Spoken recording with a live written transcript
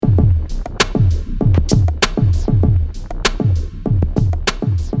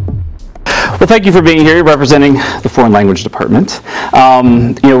thank you for being here, representing the Foreign Language Department.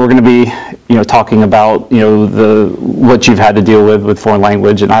 We're going to be, talking about, what you've had to deal with foreign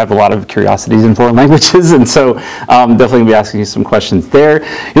language, and I have a lot of curiosities in foreign languages, and so definitely going to be asking you some questions there.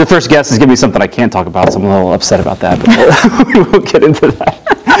 The first guest is going to be something I can't talk about, so I'm a little upset about that, but we won't get into that.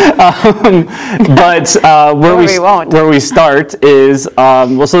 Where we start is,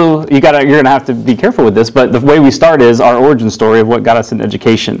 so you're going to have to be careful with this, but the way we start is our origin story of what got us into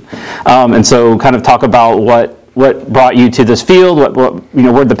education. And so kind of talk about what brought you to this field,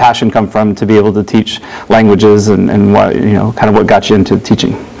 where'd the passion come from to be able to teach languages, and what, kind of what got you into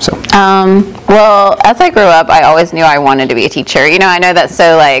teaching. So. Well, as I grew up, I always knew I wanted to be a teacher. I know that's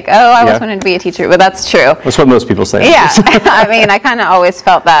so I always wanted to be a teacher, but that's true. That's what most people say. Yeah. I kind of always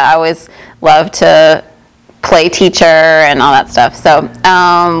felt that. I always loved to play teacher and all that stuff. So,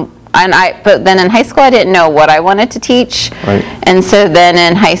 but then in high school, I didn't know what I wanted to teach. Right. And so then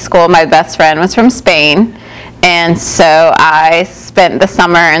in high school, my best friend was from Spain. And so I spent the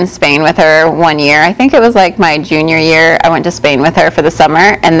summer in Spain with her 1 year. I think it was my junior year. I went to Spain with her for the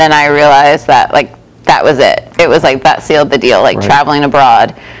summer. And then I realized that that was it. It was that sealed the deal, right. Traveling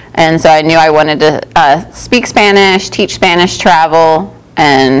abroad. And so I knew I wanted to speak Spanish, teach Spanish, travel.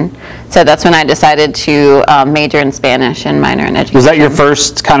 And so that's when I decided to major in Spanish and minor in education. Was that your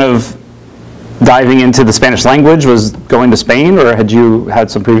first kind of diving into the Spanish language, was going to Spain, or had you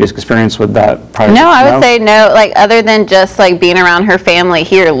had some previous experience with that prior? No, I would say no, other than just being around her family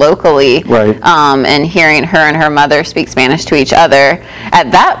here locally, right. And hearing her and her mother speak Spanish to each other.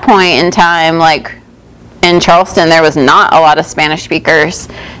 At that point in time, in Charleston, there was not a lot of Spanish speakers,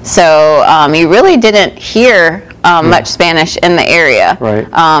 so you really didn't hear much Spanish in the area.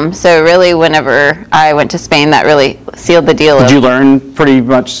 Right. So really, whenever I went to Spain, that really sealed the deal. Did you learn pretty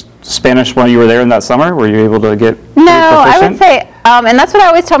much Spanish while you were there in that summer? Were you able to get No, I would say, and that's what I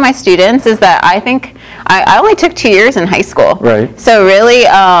always tell my students, is that I think I only took 2 years in high school. Right. So really,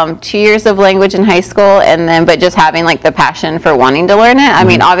 2 years of language in high school, but just having the passion for wanting to learn it. I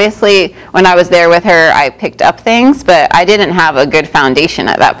mean, obviously, when I was there with her, I picked up things, but I didn't have a good foundation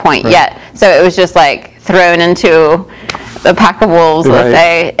at that point yet. So it was just thrown into the pack of wolves, let's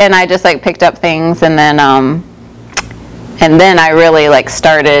say, and I just like picked up things, and then I really like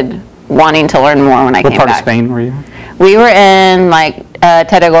started wanting to learn more when I came back. What part of Spain were you? We were in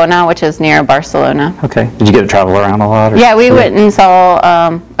Tarragona, which is near Barcelona. Okay. Did you get to travel around a lot? Yeah, we went and saw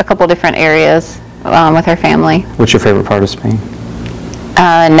a couple different areas with our family. What's your favorite part of Spain?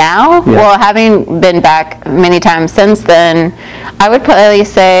 Now? Yeah. Well, having been back many times since then, I would probably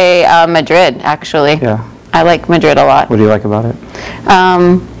say Madrid, actually. Yeah. I like Madrid a lot. What do you like about it?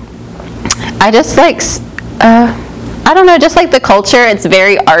 I just like, I don't know, just like the culture. It's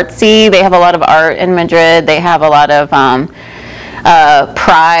very artsy. They have a lot of art in Madrid. They have a lot of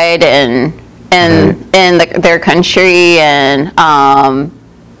pride in their country, and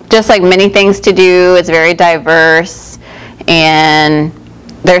just like many things to do. It's very diverse, and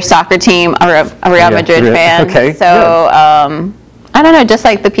their soccer team are a Real Madrid fan. Okay. So I don't know, just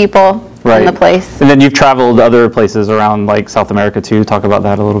like the people in the place. And then you've traveled other places around like South America too. Talk about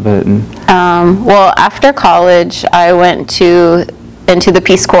that a little bit. Well, after college, I went into the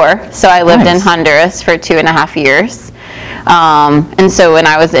Peace Corps. So I lived in Honduras for 2.5 years. And so when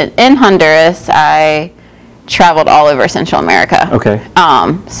I was in Honduras, I traveled all over Central America. Okay.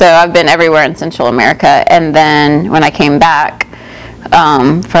 So I've been everywhere in Central America. And then when I came back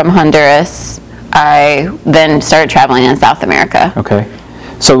from Honduras, I then started traveling in South America. Okay.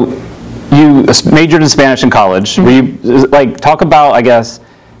 So you majored in Spanish in college. Mm-hmm. Were you, like, talk about, I guess,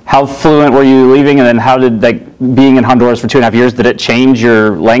 how fluent were you leaving, and then how did, like, being in Honduras for 2.5 years, did it change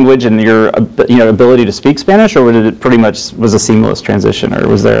your language and your ability to speak Spanish, or did it pretty much was a seamless transition, or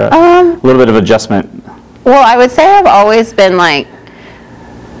was there a little bit of adjustment? Well, I would say I've always been like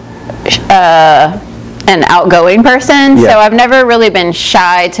an outgoing person, so I've never really been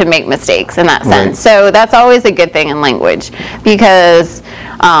shy to make mistakes in that sense. So that's always a good thing in language, because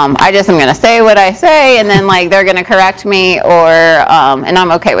I just am going to say what I say, and then like they're going to correct me, or and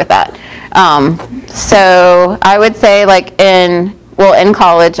I'm okay with that. So I would say like in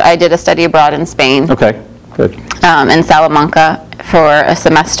college I did a study abroad in Spain. Okay, good. In Salamanca for a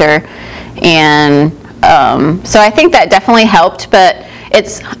semester, and so I think that definitely helped, but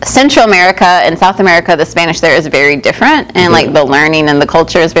it's Central America and South America, the Spanish there is very different, and like the learning and the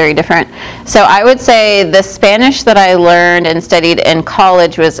culture is very different. So I would say the Spanish that I learned and studied in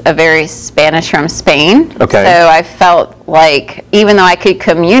college was a very Spanish from Spain. Okay. So I felt like even though I could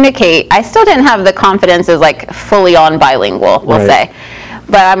communicate, I still didn't have the confidence as like fully on bilingual, we'll say.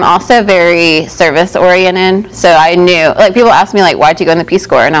 but I'm also very service oriented. So I knew, like, people ask me, like, why'd you go in the Peace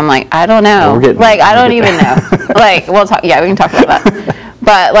Corps? And I'm like, I don't know. I don't even know. Like, we'll talk. Yeah, we can talk about that.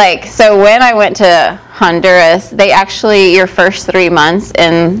 But like, so when I went to Honduras, they actually, your first 3 months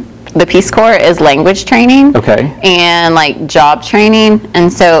in the Peace Corps is language training. Okay. And like job training.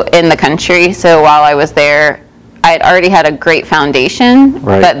 And so in the country, so while I was there, I had already had a great foundation.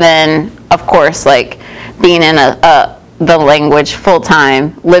 Right. But then, of course, like being in the language full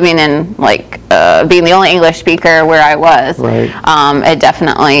time, living in like being the only English speaker where I was, right. It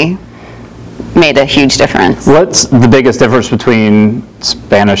definitely made a huge difference. What's the biggest difference between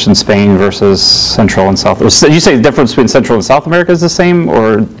Spanish in Spain versus Central and South? So you say the difference between Central and South America is the same,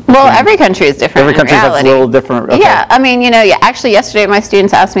 or? Well, every country is different. Every country has a little different. Okay. Yeah, I mean, actually yesterday my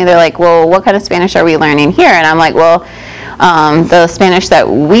students asked me, they're like, well, what kind of Spanish are we learning here? And I'm like, well, the Spanish that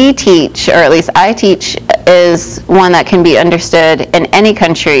we teach, or at least I teach, is one that can be understood in any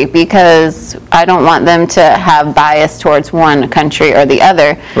country, because I don't want them to have bias towards one country or the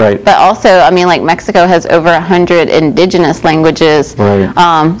other. Right. But also, I mean, like Mexico has over 100 indigenous languages. Right.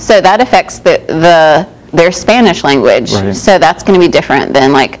 So that affects their Spanish language. Right. So that's going to be different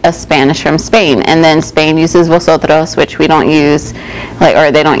than like a Spanish from Spain. And then Spain uses vosotros, which we don't use,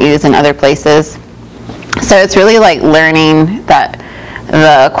 or they don't use in other places. So it's really like learning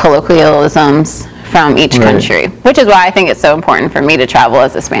the colloquialisms from each country, which is why I think it's so important for me to travel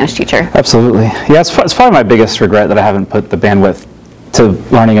as a Spanish teacher. Absolutely. Yeah, it's probably my biggest regret that I haven't put the bandwidth to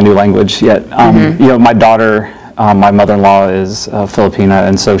learning a new language yet. My daughter, my mother-in-law is Filipina,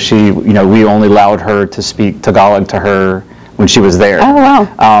 and so she, we only allowed her to speak Tagalog to her when she was there. Oh, wow.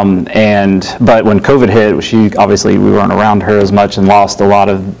 But when COVID hit, we weren't around her as much and lost a lot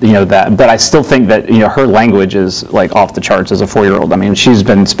of, that. But I still think that, her language is like off the charts as a 4-year-old. I mean, she's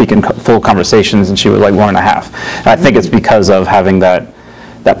been speaking full conversations and she was like 1.5. And I think it's because of having that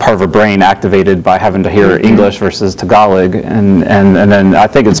part of her brain activated by having to hear English versus Tagalog, and then I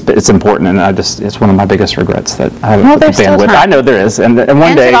think it's important, and it's one of my biggest regrets that I haven't put the bandwidth. I know there is, and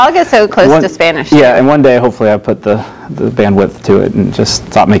one day. Tagalog is so close to Spanish. Yeah, and one day hopefully I put the bandwidth to it and just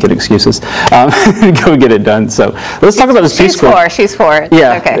stop making excuses, go get it done. So let's talk about this Peace Corps. She's for it.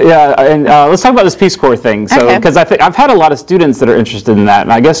 Yeah, okay. Yeah, and let's talk about this Peace Corps thing. So because I think I've had a lot of students that are interested in that,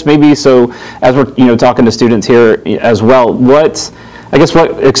 and I guess maybe so as we're talking to students here as well, what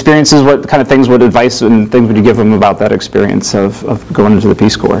experiences, what kind of things, what advice and things would you give them about that experience of going into the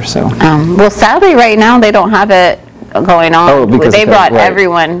Peace Corps? So, well, sadly, right now they don't have it going on. Oh, because they brought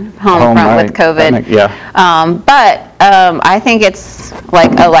everyone home with COVID. But I think it's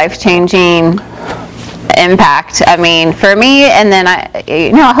like a life-changing impact. I mean, for me, and then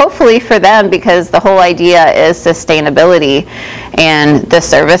hopefully for them, because the whole idea is sustainability, and the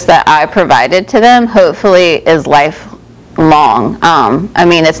service that I provided to them, hopefully, is lifelong. I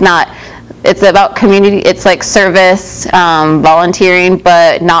mean, it's about community, it's like service, volunteering,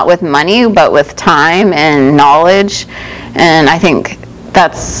 but not with money, but with time and knowledge. And I think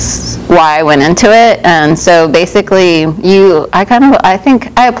that's why I went into it. And so basically I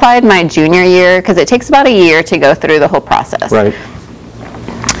think I applied my junior year, because it takes about a year to go through the whole process. Right.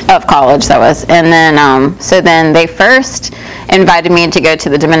 Of college, that was. And then so then they first invited me to go to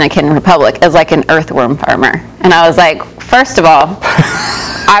the Dominican Republic as like an earthworm farmer, and I was like, first of all,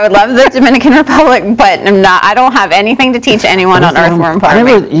 I would love the Dominican Republic, but I don't have anything to teach anyone on earthworm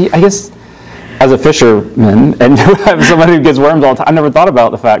farming. I guess as a fisherman and have someone who gets worms all the time, I never thought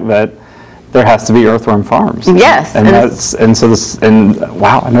about the fact that there has to be earthworm farms. Yes.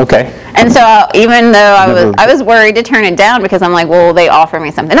 Wow, okay. And so even though I was worried to turn it down, because I'm like, well, they offer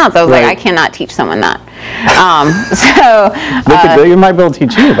me something else. I was like, I cannot teach someone that. They might be able to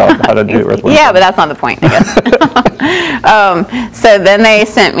teach you about how to do earthworm. Yeah, but that's not the point, I guess. So then they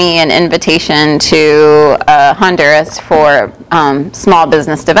sent me an invitation to Honduras for small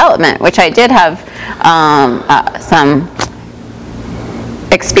business development, which I did have some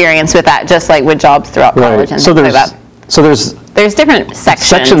experience with that, just like with jobs throughout college and things like that. So there's different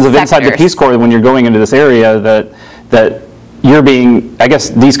sections of inside the Peace Corps when you're going into this area that you're being, I guess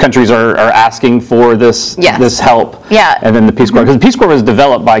these countries are asking for this help. Yeah. And then the Peace Corps, because the Peace Corps was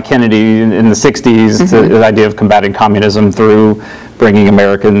developed by Kennedy in the 60s, the idea of combating communism through bringing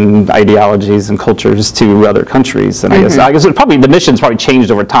American ideologies and cultures to other countries. And I guess the mission's probably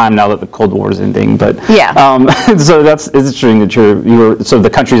changed over time now that the Cold War is ending. But so that's interesting that so the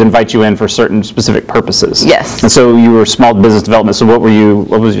countries invite you in for certain specific purposes. Yes. And so you were small business development. So what were you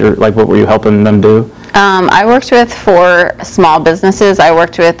helping them do? I worked with 4 small businesses. I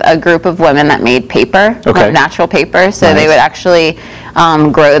worked with a group of women that made paper, natural paper. So they would actually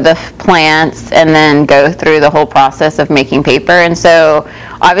grow the plants, and then go through the whole process of making paper. And so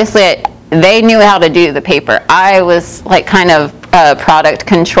obviously they knew how to do the paper. I was like kind of product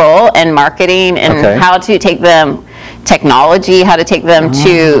control and marketing and how to take them technology, how to take them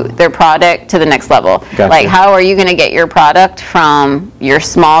to their product to the next level. Gotcha. Like, how are you going to get your product from your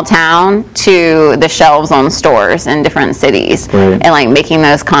small town to the shelves on stores in different cities, and like making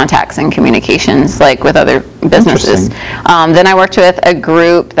those contacts and communications like with other businesses. Then I worked with a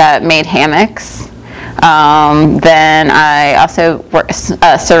group that made hammocks. Then I also worked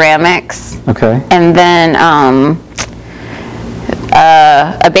ceramics. Okay. And then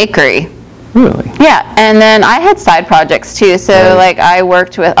a bakery. Really? Yeah, and then I had side projects too. So like I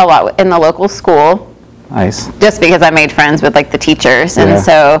worked with a lot in the local school. Nice. Just because I made friends with like the teachers, and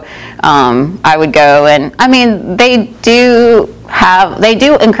so I would go, and I mean they do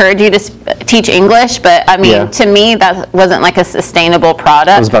encourage you to teach English, but I mean to me that wasn't like a sustainable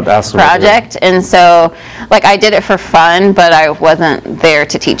I was about to ask project, and so like I did it for fun, but I wasn't there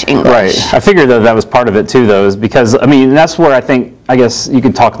to teach English. Right. I figured that was part of it too, though, is because I mean that's where I guess you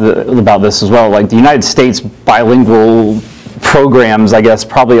could talk about this as well. Like the United States bilingual programs, I guess,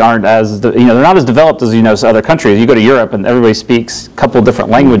 probably aren't as, they're not as developed as, as other countries. You go to Europe and everybody speaks a couple different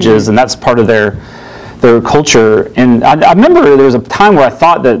languages, and that's part of their culture. And I remember there was a time where I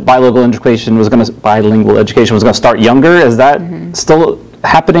thought that bilingual education was going to start younger. Is that still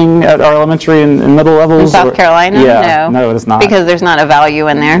happening at our elementary and middle levels? In South Carolina? Yeah, no, it's not. Because there's not a value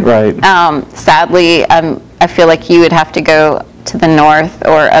in there. Right. Sadly, I feel like you would have to go to the north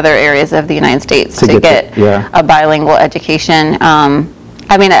or other areas of the United States to get a bilingual education.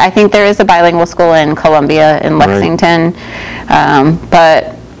 I mean, I think there is a bilingual school in Columbia, in Lexington,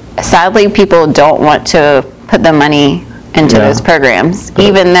 but sadly people don't want to put the money into those programs,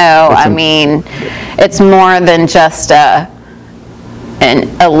 even though, I mean, it's more than just a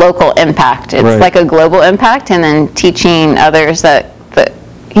local impact. It's like a global impact, and then teaching others that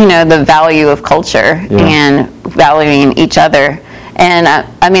the value of culture and valuing each other. And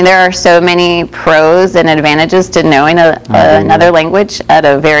I mean, there are so many pros and advantages to knowing another language at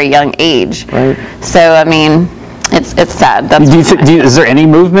a very young age. Right. So I mean, it's sad. That's is there any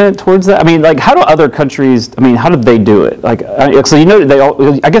movement towards that? I mean, like, how do other countries? I mean, how did they do it? Like, so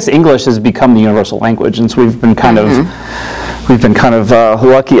I guess English has become the universal language, and so we've been kind of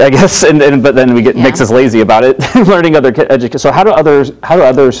lucky, I guess, but then makes us lazy about it, learning other education. So how do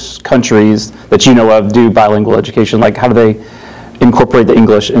other countries that you know of do bilingual education? Like, how do they incorporate the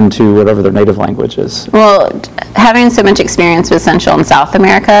English into whatever their native language is? Well, having so much experience with Central and South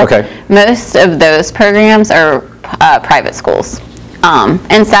America, most of those programs are private schools.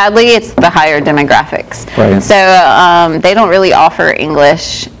 And sadly, it's the higher demographics. Right. So they don't really offer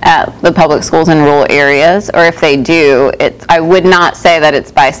English at the public schools in rural areas, or if they do, I would not say that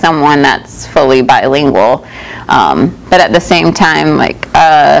it's by someone that's fully bilingual. But at the same time, like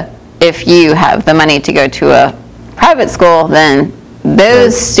if you have the money to go to a private school, then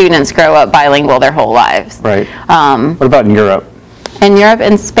those students grow up bilingual their whole lives. Right. What about in Europe? In Europe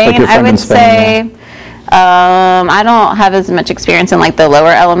and Spain, I would say. I don't have as much experience in like the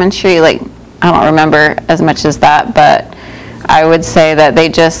lower elementary, like I don't remember as much as that, but I would say that they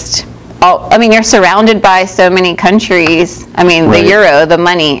just, I mean, you're surrounded by so many countries. I mean, the euro, the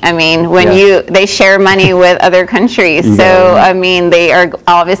money, I mean, when they share money with other countries. So, I mean, they are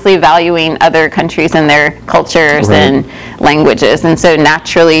obviously valuing other countries and their cultures and languages. And so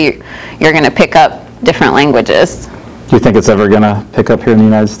naturally, you're going to pick up different languages. Do you think it's ever going to pick up here in the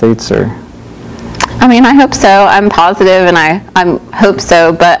United States, or? I mean, I hope so. I'm positive, and I hope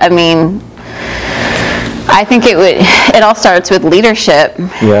so. But I mean, I think it all starts with leadership.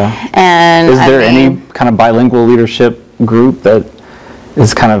 Yeah. And is there any kind of bilingual leadership group that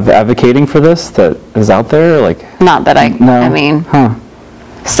is kind of advocating for this, that is out there? Like, not that I mean,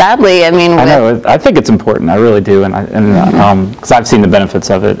 sadly, I mean, I know. I think it's important. I really do, and because I've seen the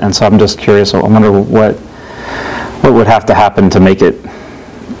benefits of it, and so I'm just curious. I wonder what would have to happen to make it,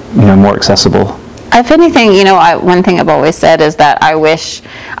 more accessible. If anything, one thing I've always said is that I wish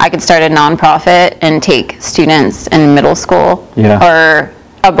I could start a nonprofit and take students in middle school or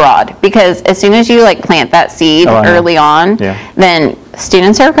abroad, because as soon as you like plant that seed early on, then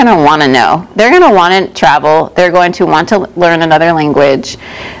students are going to want to know. They're going to want to travel. They're going to want to learn another language.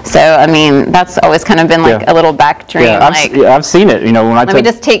 So, I mean, that's always kind of been like a little back dream. Yeah, I've seen it. Let me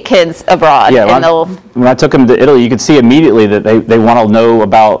just take kids abroad. Yeah, when I took them to Italy, you could see immediately that they want to know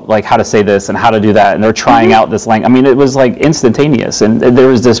about like how to say this and how to do that, and they're trying out this language. I mean, it was like instantaneous, and there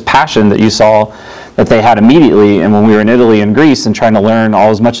was this passion that you saw that they had immediately. And when we were in Italy and Greece and trying to learn all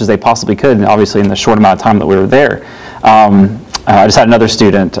as much as they possibly could, and obviously in the short amount of time that we were there, I just had another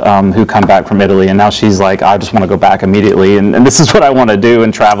student who come back from Italy, and now she's like, I just want to go back immediately, and this is what I want to do,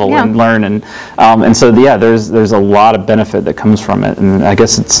 and travel and learn, and so yeah, there's a lot of benefit that comes from it, and I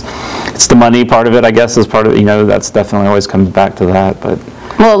guess it's the money part of it. I guess is part of that's definitely always comes back to that, but.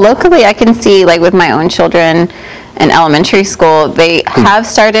 Well, locally, I can see, like, with my own children in elementary school, they have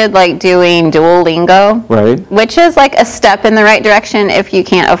started, like, doing Duolingo. Right. Which is, like, a step in the right direction. If you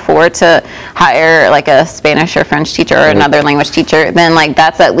can't afford to hire, like, a Spanish or French teacher or another language teacher, then, like,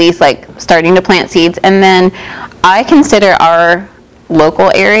 that's at least, like, starting to plant seeds. And then I consider our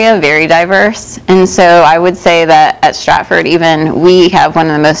local area very diverse, and so I would say that at Stratford even we have one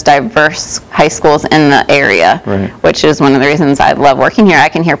of the most diverse high schools in the area, which is one of the reasons I love working here. I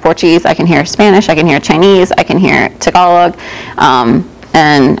can hear Portuguese, I can hear Spanish, I can hear Chinese, I can hear Tagalog,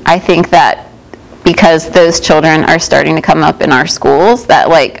 and I think that because those children are starting to come up in our schools, that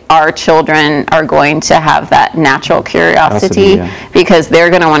like our children are going to have that natural curiosity because they're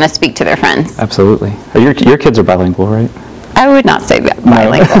going to want to speak to their friends. Absolutely. Your kids are bilingual, right? I would not say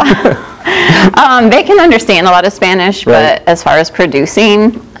bilingual. No. They can understand a lot of Spanish, but as far as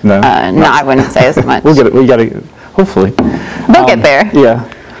producing, no, I wouldn't say as much. We'll get it. We got to, hopefully. We'll get there.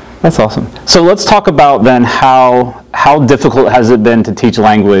 Yeah, that's awesome. So let's talk about then how difficult has it been to teach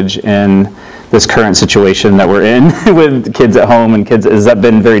language in this current situation that we're in with kids at home and kids. Has that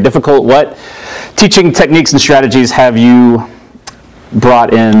been very difficult? What teaching techniques and strategies have you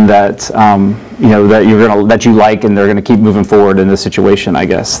brought in that that you like and they're going to keep moving forward in this situation, I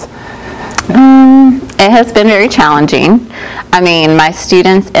guess? It has been very challenging. I mean, my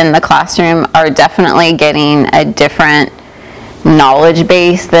students in the classroom are definitely getting a different knowledge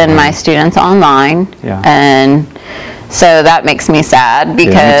base than my students online. Yeah. And so that makes me sad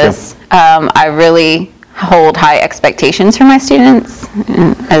because I really hold high expectations for my students.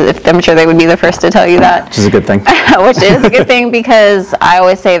 I'm sure they would be the first to tell you that. Which is a good thing. Which is a good thing because I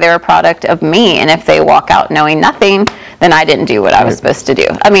always say they're a product of me, and if they walk out knowing nothing, then I didn't do what I was supposed to do.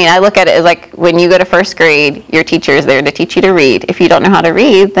 I mean, I look at it as like when you go to first grade, your teacher is there to teach you to read. If you don't know how to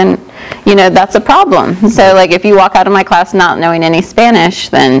read, then that's a problem. So like if you walk out of my class not knowing any Spanish,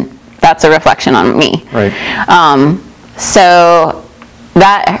 then that's a reflection on me. Right. So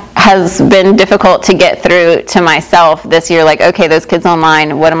that has been difficult to get through to myself this year. Like, okay, those kids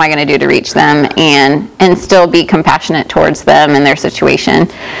online, what am I going to do to reach them and still be compassionate towards them and their situation?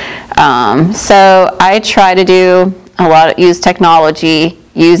 So I try to use technology,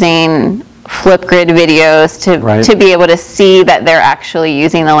 using Flipgrid videos to be able to see that they're actually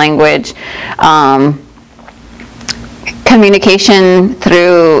using the language. Communication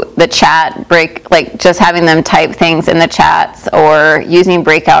through the chat like just having them type things in the chats or using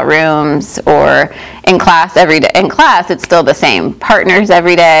breakout rooms or in class every day. In class, it's still the same. Partners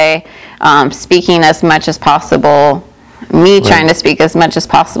every day, speaking as much as possible, trying to speak as much as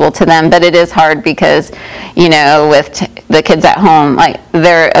possible to them. But it is hard because, with the kids at home, like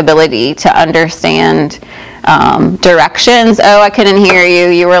their ability to understand directions. Oh, I couldn't hear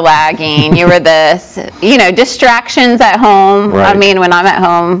you. You were lagging. You were this. Distractions at home. Right. I mean, when I'm at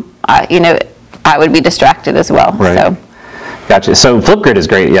home, I would be distracted as well. Right. So. Gotcha. So Flipgrid is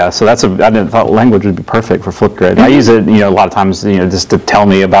great. Yeah. So I thought language would be perfect for Flipgrid. I use it, a lot of times, just to tell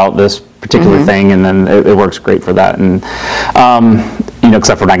me about this particular thing, and then it works great for that. And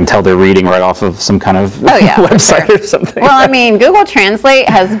except for when I can tell they're reading right off of some kind of website or something. Well, I mean, Google Translate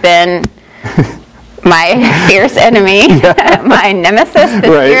has been my fierce enemy, my nemesis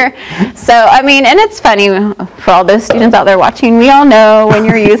this year. So, I mean, and it's funny for all those students out there watching, we all know when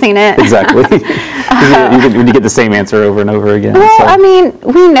you're using it. Exactly. You get the same answer over and over again. Well, so. I mean,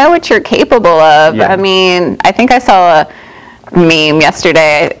 we know what you're capable of. Yeah. I mean, I think I saw a meme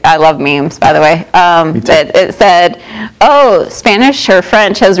yesterday. I love memes, by the way. It said, "Oh, Spanish or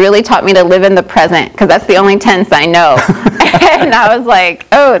French has really taught me to live in the present because that's the only tense I know." And I was like,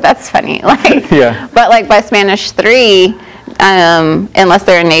 "Oh, that's funny." But like by Spanish 3, unless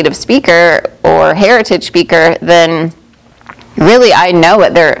they're a native speaker or heritage speaker, then really I know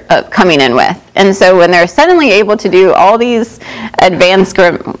what they're coming in with. And so when they're suddenly able to do all these advanced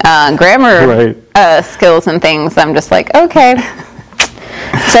grammar skills and things, I'm just like, okay.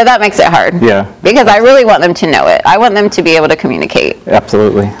 So that makes it hard. Yeah. Because I really want them to know it. I want them to be able to communicate.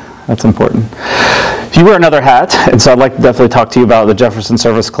 Absolutely. That's important. You wear another hat, and so I'd like to definitely talk to you about the Jefferson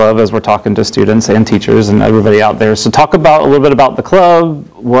Service Club as we're talking to students and teachers and everybody out there. So talk about a little bit about the club.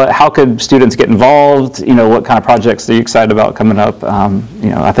 How could students get involved? What kind of projects are you excited about coming up?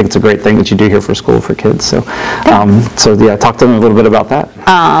 I think it's a great thing that you do here for school for kids. So, talk to them a little bit about that.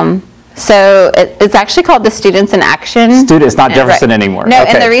 So it's actually called the Students in Action. It's not Jefferson anymore. No,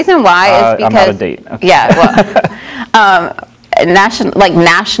 okay. And the reason why is because I'm out of date. Okay. Yeah, well.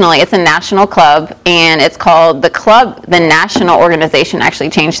 nationally, it's a national club, and it's called the national organization actually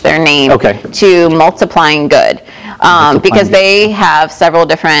changed their name to Multiplying Good, because they have several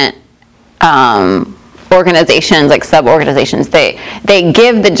different organizations, like sub-organizations. They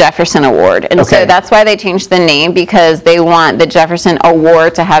give the Jefferson Award, and so that's why they changed the name, because they want the Jefferson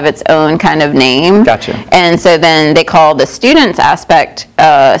Award to have its own kind of name. Gotcha. And so then they call the students aspect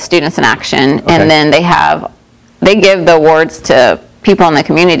Students in Action, and then they give the awards to people in the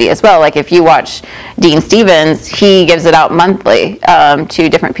community as well. Like if you watch Dean Stevens, he gives it out monthly to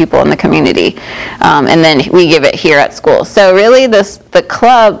different people in the community, and then we give it here at school. So really the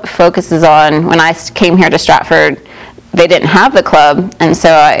club focuses on, when I came here to Stratford, they didn't have the club, and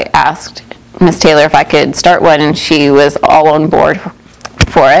so I asked Miss Taylor if I could start one, and she was all on board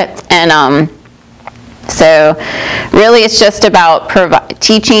for it. And so really it's just about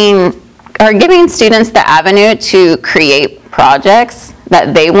teaching or giving students the avenue to create projects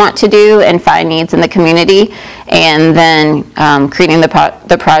that they want to do and find needs in the community, and then creating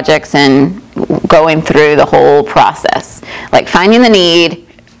the projects and going through the whole process, like finding the need,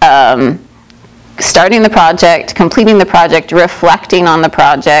 starting the project, completing the project, reflecting on the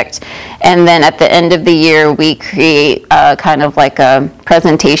project, and then at the end of the year we create kind of like a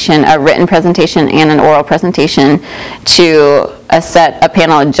presentation, a written presentation and an oral presentation to a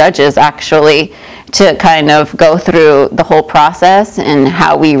panel of judges actually, to kind of go through the whole process and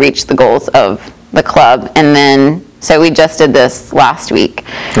how we reach the goals of the club. And then, so we just did this last week.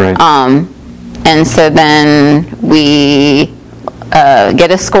 Right. And so then we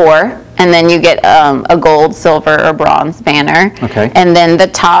get a score, and then you get a gold, silver, or bronze banner. Okay. And then the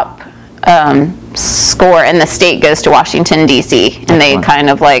top score in the state goes to Washington, D.C., and they kind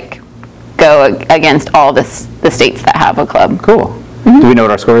of like go against all the states that have a club. Cool. Do we know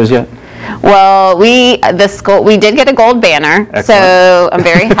what our score is yet? Well, we did get a gold banner. Excellent. So I'm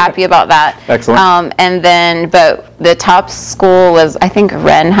very happy about that. Excellent. And then, but the top school was, I think,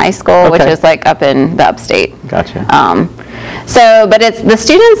 Wren High School, which is like up in the upstate. Gotcha. But the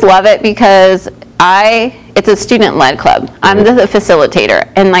students love it because it's a student-led club. I'm the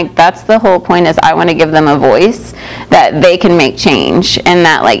facilitator, and like that's the whole point, is I want to give them a voice that they can make change, and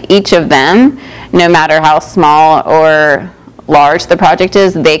that like each of them, no matter how small or large the project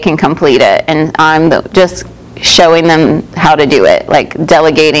is, they can complete it. And I'm just showing them how to do it, like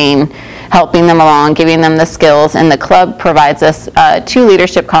delegating, helping them along, giving them the skills. And the club provides us 2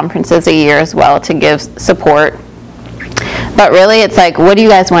 leadership conferences a year as well to give support. But really it's like, what do you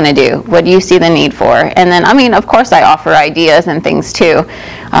guys want to do? What do you see the need for? And then, I mean, of course I offer ideas and things too,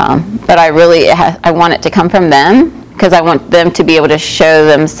 but I want it to come from them, because I want them to be able to show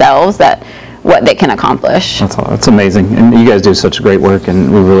themselves what they can accomplish. That's amazing, and you guys do such great work,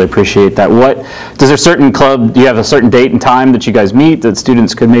 and we really appreciate that. Do you have a certain date and time that you guys meet that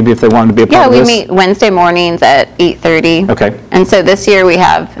students could maybe, if they wanted to be a part of this? Yeah, we meet Wednesday mornings at 8:30. Okay. And so this year we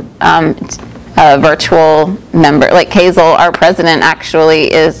have a virtual member, like Hazel, our president,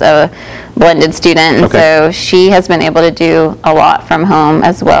 actually is a blended student, and so she has been able to do a lot from home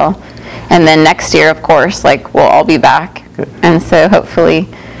as well. And then next year, of course, like we'll all be back. Good. And so hopefully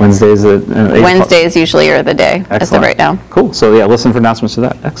Wednesdays usually are the day. Excellent. As of right now. Cool. So yeah, listen for announcements to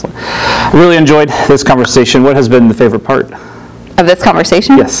that. Excellent. Really enjoyed this conversation. What has been the favorite part of this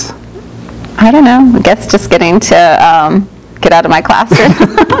conversation? Yes. I don't know. I guess just getting to get out of my classroom.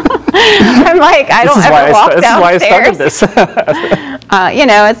 I'm like, I don't ever walk downstairs. This is why I started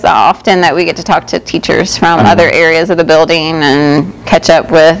this. It's often that we get to talk to teachers from other areas of the building and catch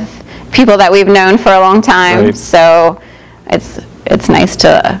up with people that we've known for a long time. Right. So it's nice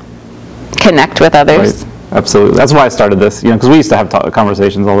to connect with others. Right. Absolutely. That's why I started this, because we used to have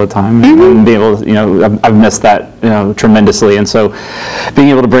conversations all the time, and being able to, I've missed that, tremendously. And so being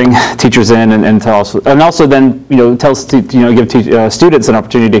able to bring teachers in and also then, give students an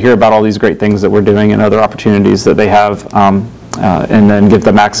opportunity to hear about all these great things that we're doing and other opportunities that they have, and then give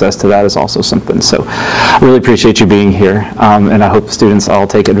them access to that is also something. So I really appreciate you being here, and I hope students all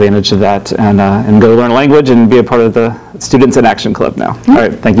take advantage of that and go learn language and be a part of the Students in Action Club now. All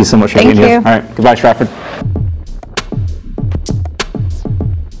right, thank you so much for being here. All right, goodbye, Stratford.